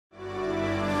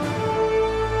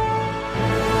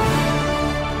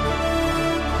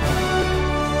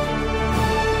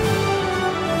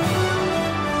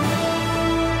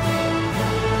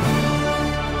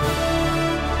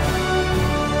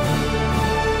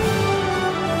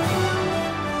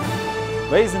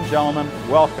Ladies and gentlemen,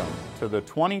 welcome to the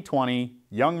 2020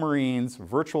 Young Marines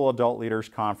Virtual Adult Leaders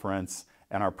Conference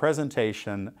and our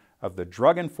presentation of the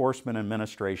Drug Enforcement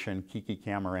Administration Kiki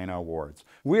Camarena Awards.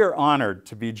 We are honored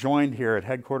to be joined here at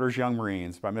Headquarters Young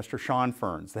Marines by Mr. Sean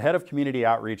Fearns, the Head of Community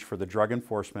Outreach for the Drug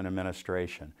Enforcement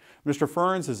Administration. Mr.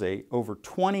 Fearns is over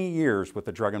 20 years with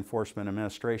the Drug Enforcement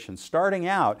Administration, starting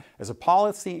out as a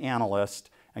policy analyst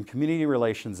and community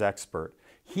relations expert.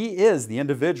 He is the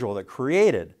individual that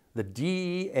created the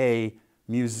DEA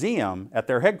museum at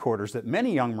their headquarters that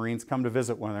many young Marines come to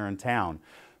visit when they're in town.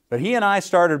 But he and I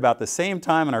started about the same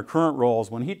time in our current roles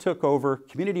when he took over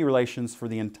community relations for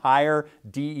the entire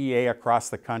DEA across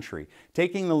the country,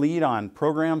 taking the lead on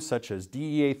programs such as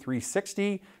DEA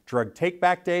 360, Drug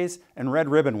Take-Back Days, and Red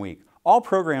Ribbon Week, all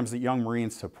programs that young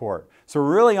Marines support. So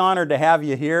we're really honored to have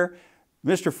you here.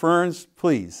 Mr. Fearns,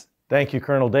 please. Thank you,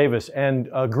 Colonel Davis, and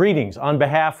greetings on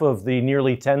behalf of the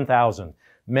nearly 10,000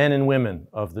 men and women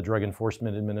of the Drug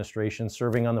Enforcement Administration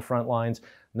serving on the front lines,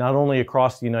 not only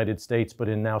across the United States, but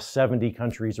in now 70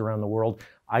 countries around the world.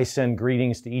 I send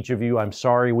greetings to each of you. I'm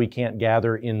sorry we can't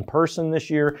gather in person this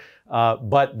year,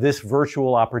 but this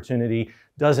virtual opportunity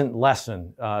doesn't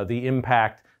lessen the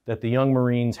impact that the young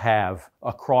Marines have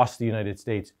across the United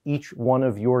States. Each one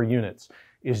of your units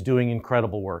is doing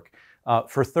incredible work.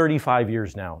 For 35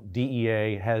 years now,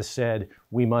 DEA has said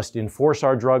we must enforce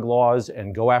our drug laws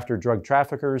and go after drug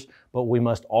traffickers, but we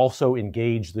must also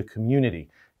engage the community.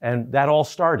 And that all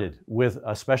started with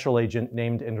a special agent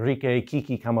named Enrique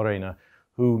Kiki Camarena,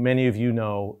 who many of you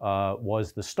know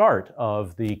was the start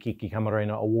of the Kiki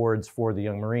Camarena Awards for the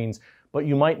Young Marines, but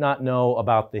you might not know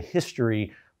about the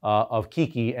history of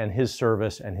Kiki and his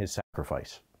service and his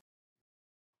sacrifice.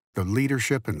 The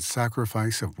leadership and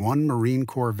sacrifice of one Marine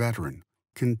Corps veteran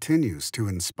continues to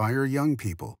inspire young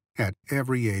people at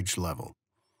every age level.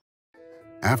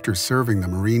 After serving the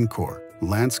Marine Corps,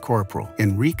 Lance Corporal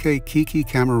Enrique Kiki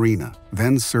Camarena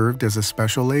then served as a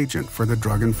special agent for the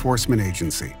Drug Enforcement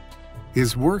Agency.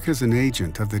 His work as an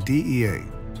agent of the DEA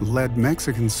led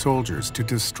Mexican soldiers to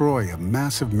destroy a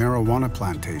massive marijuana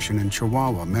plantation in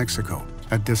Chihuahua, Mexico,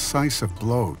 a decisive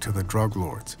blow to the drug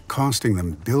lords, costing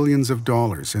them billions of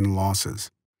dollars in losses.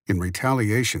 In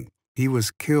retaliation, he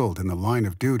was killed in the line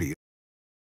of duty.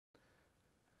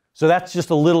 So that's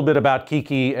just a little bit about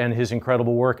Kiki and his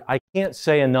incredible work. I can't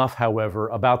say enough, however,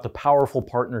 about the powerful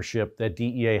partnership that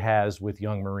DEA has with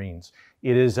young Marines.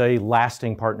 It is a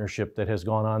lasting partnership that has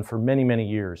gone on for many, many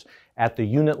years at the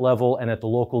unit level and at the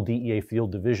local DEA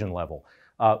field division level.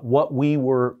 What we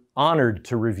were honored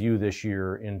to review this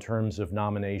year in terms of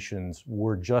nominations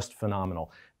were just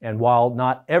phenomenal. And while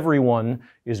not everyone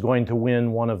is going to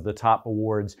win one of the top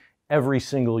awards, every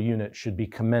single unit should be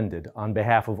commended on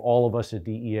behalf of all of us at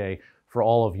DEA for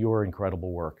all of your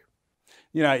incredible work.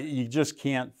 You know, you just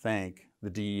can't thank the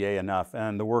DEA enough,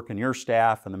 and the work in your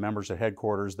staff and the members at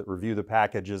headquarters that review the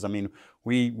packages. I mean,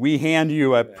 we hand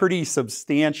you a pretty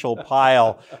substantial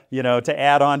pile, you know, to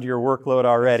add on to your workload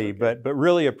already, but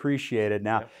really appreciate it.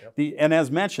 Now, and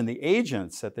as mentioned, the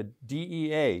agents at the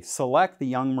DEA select the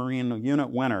Young Marine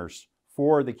Unit winners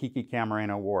for the Kiki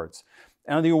Camarena Awards.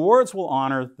 And the awards will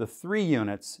honor the 3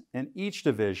 units in each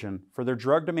division for their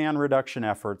drug demand reduction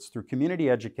efforts through community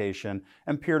education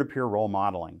and peer-to-peer role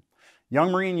modeling. Young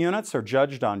Marine units are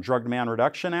judged on drug demand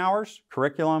reduction hours,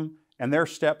 curriculum, and their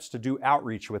steps to do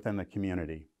outreach within the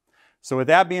community. So with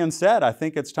that being said, I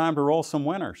think it's time to roll some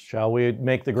winners. Shall we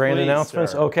make the grand Please,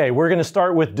 announcements? Sir. Okay, we're going to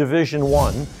start with Division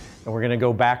 1, and we're going to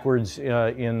go backwards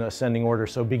in ascending order.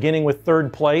 So beginning with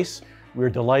 3rd place, we're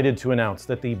delighted to announce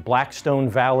that the Blackstone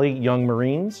Valley Young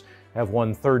Marines have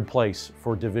won 3rd place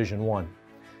for Division 1.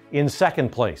 In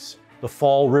 2nd place, the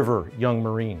Fall River Young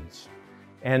Marines.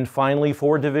 And finally,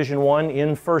 for Division 1,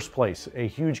 in 1st place, a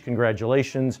huge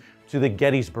congratulations to the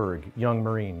Gettysburg Young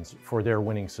Marines for their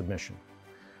winning submission.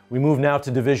 We move now to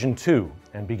Division 2,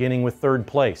 and beginning with 3rd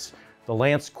place, the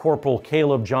Lance Corporal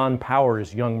Caleb John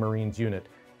Powers Young Marines unit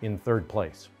in 3rd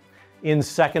place. In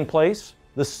 2nd place,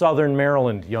 the Southern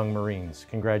Maryland Young Marines.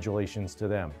 Congratulations to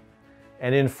them.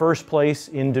 And in 1st place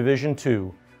in Division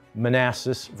 2,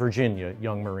 Manassas, Virginia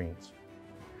Young Marines.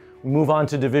 We move on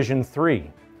to Division 3.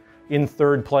 In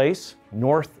 3rd place,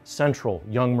 North Central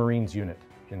Young Marines unit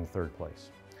in 3rd place.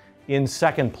 In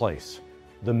 2nd place,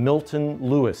 the Milton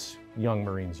Lewis Young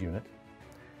Marines unit.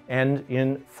 And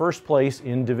in 1st place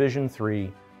in Division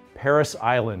 3, Paris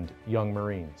Island Young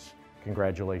Marines.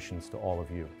 Congratulations to all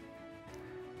of you.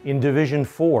 In Division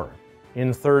 4,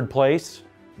 in 3rd place,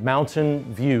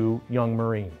 Mountain View Young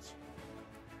Marines.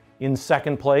 In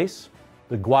 2nd place,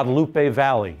 the Guadalupe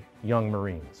Valley Young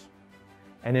Marines.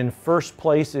 And in 1st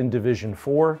place in Division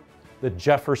 4, the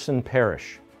Jefferson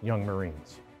Parish Young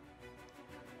Marines.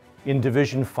 In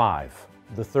Division 5,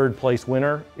 the third place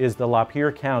winner is the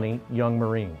Lapeer County Young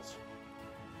Marines.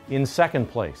 In second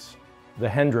place, the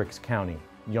Hendricks County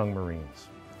Young Marines.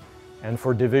 And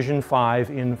for Division 5,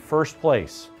 in first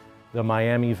place, the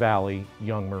Miami Valley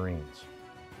Young Marines.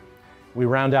 We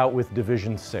round out with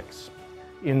Division 6.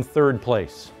 In third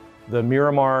place, the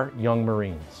Miramar Young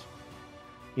Marines.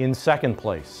 In second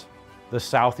place, the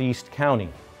Southeast County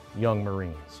Young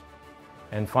Marines.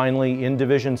 And finally, in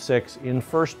Division 6, in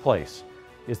first place,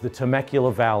 is the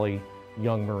Temecula Valley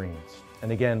Young Marines.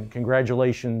 And again,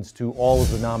 congratulations to all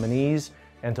of the nominees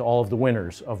and to all of the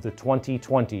winners of the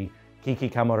 2020 Kiki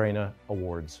Camarena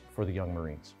Awards for the Young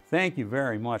Marines. Thank you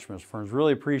very much, Mr. Fearns.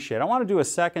 Really appreciate it. I want to do a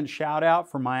second shout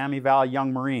out for Miami Valley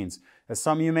Young Marines. As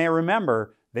some of you may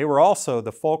remember, they were also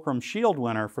the Fulcrum Shield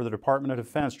winner for the Department of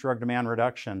Defense Drug Demand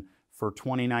Reduction for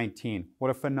 2019. What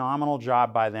a phenomenal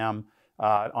job by them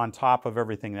on top of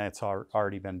everything that's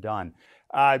already been done.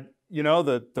 You know,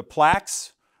 the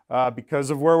plaques, because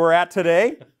of where we're at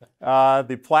today,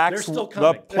 the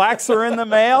plaques are in the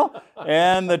mail,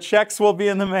 and the checks will be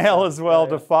in the mail as well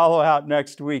to follow out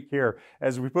next week here.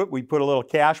 As we put a little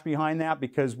cash behind that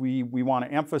because we want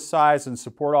to emphasize and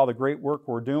support all the great work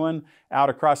we're doing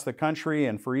out across the country,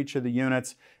 and for each of the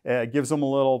units, it gives them a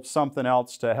little something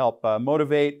else to help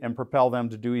motivate and propel them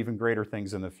to do even greater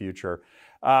things in the future.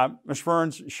 Mr.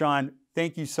 Fearns, Sean,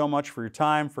 thank you so much for your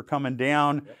time, for coming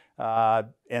down,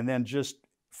 and then just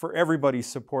for everybody's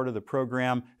support of the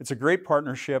program. It's a great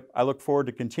partnership. I look forward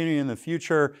to continuing in the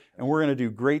future, and we're going to do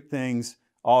great things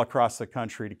all across the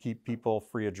country to keep people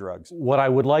free of drugs. What I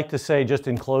would like to say just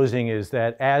in closing is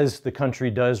that as the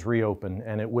country does reopen,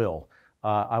 and it will,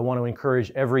 I want to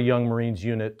encourage every Young Marines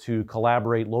unit to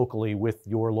collaborate locally with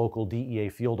your local DEA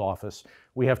field office.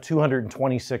 We have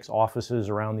 226 offices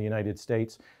around the United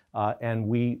States, and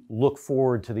we look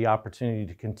forward to the opportunity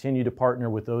to continue to partner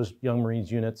with those Young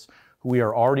Marines units who we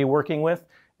are already working with.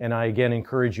 And I again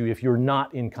encourage you, if you're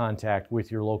not in contact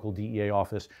with your local DEA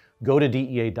office, go to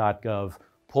DEA.gov,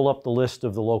 pull up the list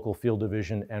of the local field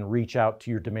division, and reach out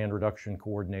to your demand reduction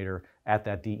coordinator at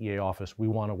that DEA office. We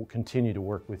want to continue to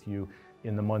work with you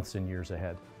in the months and years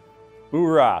ahead.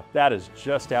 Hoorah! That is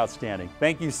just outstanding.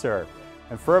 Thank you, sir.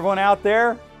 And for everyone out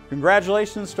there,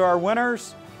 congratulations to our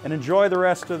winners, and enjoy the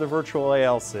rest of the virtual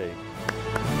ALC.